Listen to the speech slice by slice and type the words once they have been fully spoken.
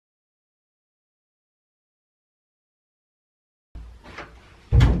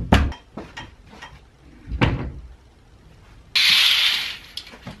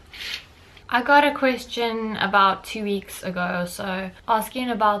I got a question about 2 weeks ago or so asking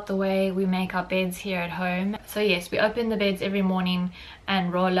about the way we make our beds here at home. So yes, we open the beds every morning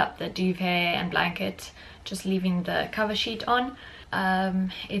and roll up the duvet and blanket, just leaving the cover sheet on.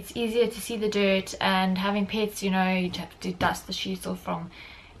 It's easier to see the dirt, and having pets, you know, you'd have to dust the sheets off from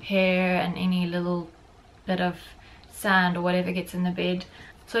hair and any little bit of sand or whatever gets in the bed.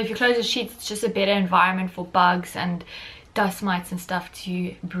 So if you close the sheets, it's just a better environment for bugs and dust mites and stuff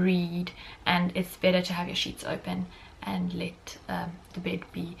to breed, and it's better to have your sheets open and let the bed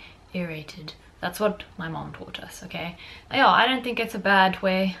be aerated. That's what my mom taught us, okay? Yeah, I don't think it's a bad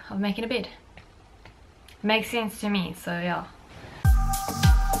way of making a bed. It makes sense to me, so yeah.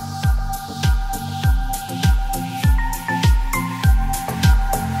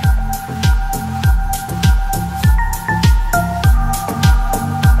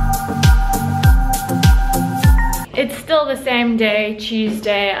 It's still the same day,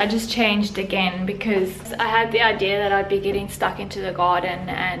 Tuesday. I just changed again because I had the idea that I'd be getting stuck into the garden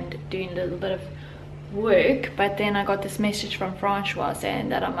and doing a little bit of work, but then I got this message from Francois saying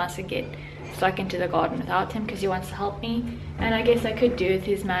that I mustn't get stuck into the garden without him because he wants to help me, and I guess I could do with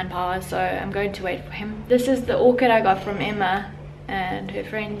his manpower, so I'm going to wait for him. This is the orchid I got from Emma and her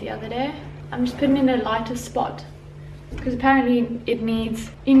friend the other day. I'm just putting in a lighter spot because apparently it needs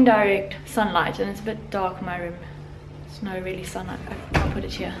indirect sunlight, and it's a bit dark in my room. No really sunlight. I'll put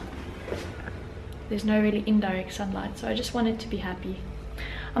it here. There's no really indirect sunlight, so I just want it to be happy.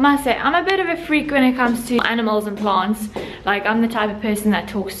 I must say, I'm a bit of a freak when it comes to animals and plants. Like, I'm the type of person that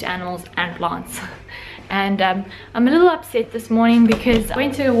talks to animals and plants. And I'm a little upset this morning because I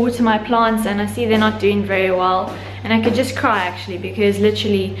went to water my plants and I see they're not doing very well, and I could just cry actually, because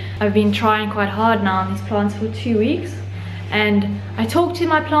literally I've been trying quite hard now on these plants for 2 weeks, and I talk to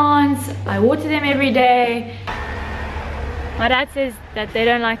my plants, I water them every day. My dad says that they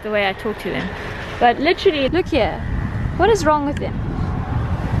don't like the way I talk to them, but literally, look here, what is wrong with them?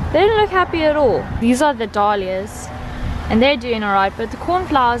 They don't look happy at all. These are the dahlias, and they're doing alright, but the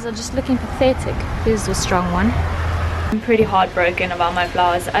cornflowers are just looking pathetic. Here's the strong one. I'm pretty heartbroken about my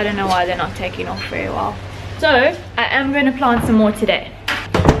flowers. I don't know why they're not taking off very well. So, I am going to plant some more today,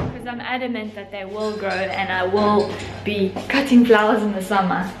 because I'm adamant that they will grow, and I will be cutting flowers in the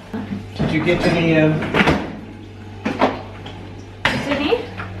summer. Did you get any...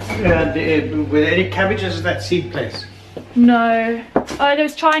 were there any cabbages at that seed place? No. Oh, there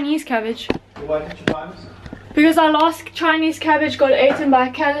was Chinese cabbage. Why did you buy this? Because our last Chinese cabbage got eaten by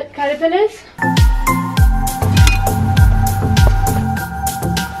caterpillars.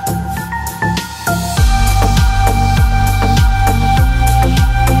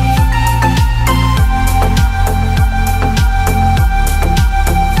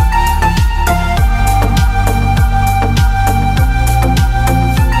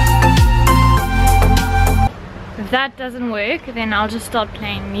 If that doesn't work, then I'll just start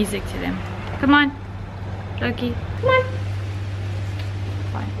playing music to them. Come on, Loki, come on.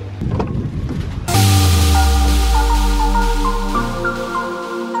 Fine.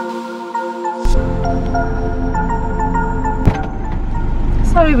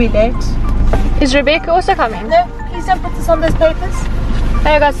 Sorry we're late. Is Rebecca also coming? No, please don't put this on those papers.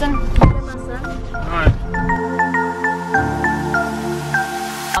 Hey, Augustine. Alright.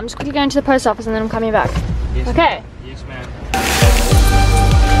 I'm just quickly going to the post office and then I'm coming back. Yes, okay. Yes, ma'am.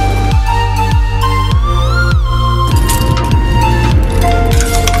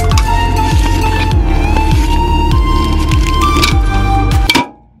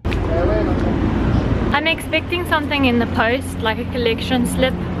 I'm expecting something in the post, like a collection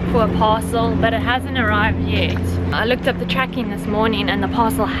slip for a parcel, but it hasn't arrived yet. I looked up the tracking this morning and the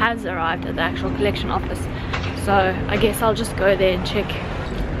parcel has arrived at the actual collection office. So I guess I'll just go there and check.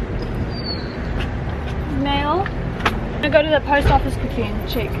 Mail. I'm gonna go to the post office quickly and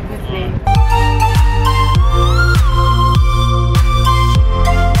check if it's there.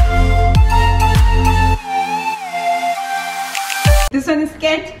 This one is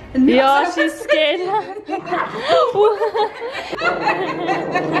scared. Yeah, she's scared.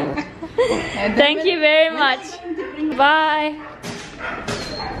 Thank you very much. Bye.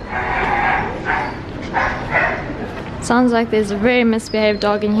 Sounds like there's a very misbehaved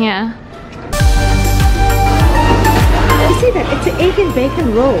dog in here. You see that? It's an egg and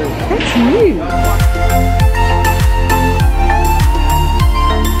bacon roll. That's new.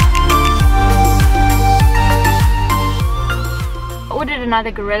 I ordered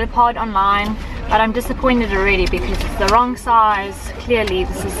another gorilla pod online, but I'm disappointed already because it's the wrong size. Clearly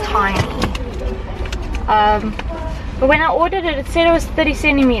this is tiny. But when I ordered it, it said it was 30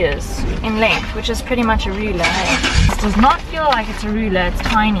 centimeters in length, which is pretty much a ruler. Hey? It does not feel like it's a ruler, it's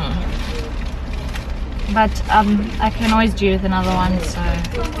tiny. but I can always do with another one, so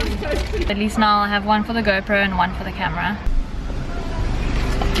at least now I have one for the GoPro and one for the camera.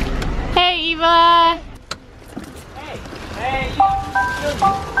 Hey Eva! Hey!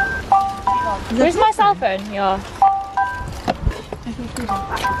 Where's my cell phone? Yeah.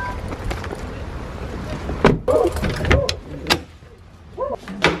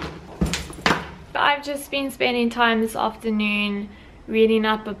 I've just been spending time this afternoon reading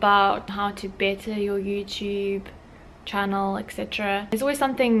up about how to better your YouTube channel, etc. There's always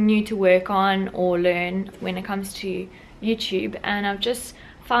something new to work on or learn when it comes to YouTube, and I've just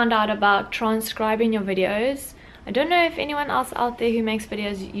found out about transcribing your videos. I don't know if anyone else out there who makes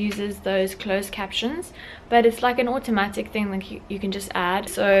videos uses those closed captions, but it's like an automatic thing that you can just add.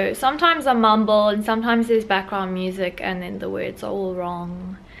 So sometimes I mumble and sometimes there's background music and then the words are all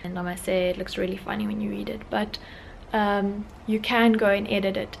wrong, and I must say it looks really funny when you read it, but you can go and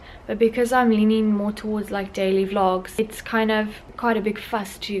edit it. But because I'm leaning more towards like daily vlogs, it's kind of quite a big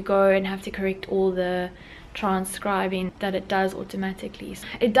fuss to go and have to correct all the transcribing that it does automatically.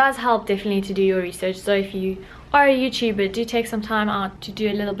 It does help definitely to do your research, so if you are a YouTuber, do take some time out to do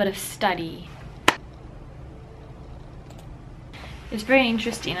a little bit of study. It's very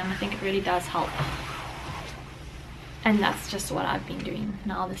interesting and I think it really does help, and that's just what I've been doing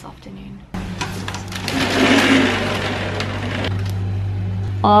now this afternoon.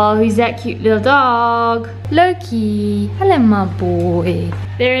 Oh, who's that cute little dog? Loki. Hello, my boy.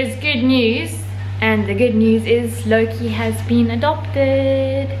 There is good news, and the good news is Loki has been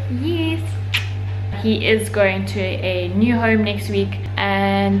adopted. Yes. He is going to a new home next week,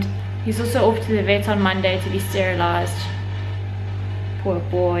 and he's also off to the vet on Monday to be sterilized. Poor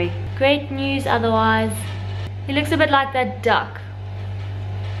boy. Great news otherwise. He looks a bit like that duck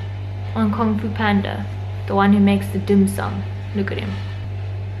on Kung Fu Panda, the one who makes the dim sum. Look at him.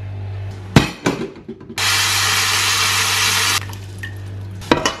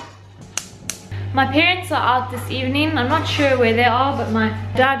 My parents are out this evening. I'm not sure where they are, but my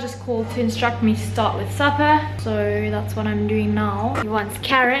dad just called to instruct me to start with supper, so that's what I'm doing now. He wants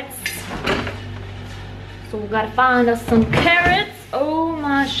carrots, so we gotta find us some carrots. Oh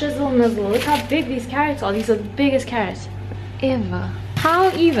my shizzle nizzle, look how big these carrots are. These are the biggest carrots ever.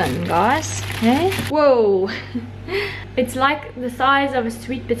 How even, guys? Eh? Whoa. It's like the size of a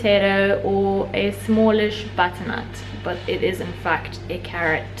sweet potato or a smallish butternut, but it is in fact a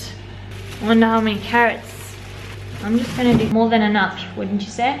carrot. I wonder how many carrots. I'm just gonna do more than enough, wouldn't you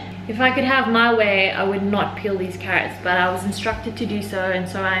say? If I could have my way, I would not peel these carrots, but I was instructed to do so, and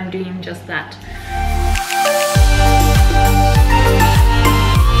so I'm doing just that.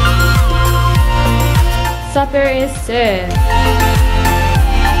 Supper is served.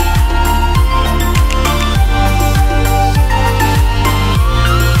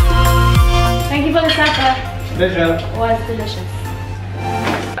 Thank you for the supper. Pleasure. It was delicious.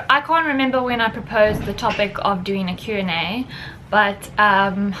 I can't remember when I proposed the topic of doing a Q&A, but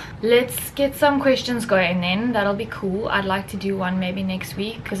let's get some questions going then. That'll be cool. I'd like to do one maybe next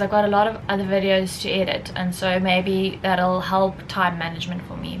week because I've got a lot of other videos to edit, and so maybe that'll help time management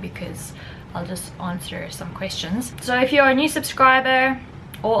for me because I'll just answer some questions. So if you're a new subscriber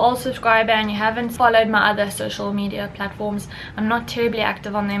or old subscriber and you haven't followed my other social media platforms, I'm not terribly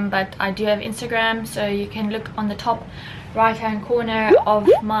active on them, but I do have Instagram, so you can look on the top right hand corner of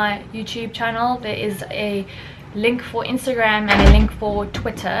my YouTube channel. There is a link for Instagram and a link for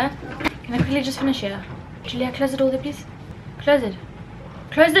Twitter. Can I quickly just finish here? Julia, close the door there please. Close it.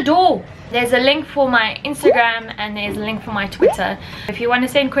 Close the door. There's a link for my Instagram and there's a link for my Twitter. If you want to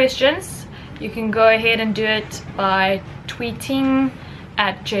send questions, you can go ahead and do it by tweeting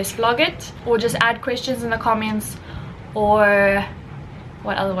at JessVlogIt, or just add questions in the comments, or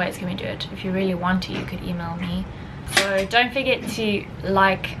what other ways can we do it? If you really want to, you could email me. So don't forget to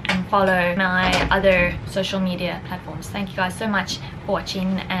like and follow my other social media platforms. Thank you guys so much for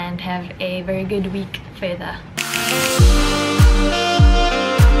watching, and have a very good week further.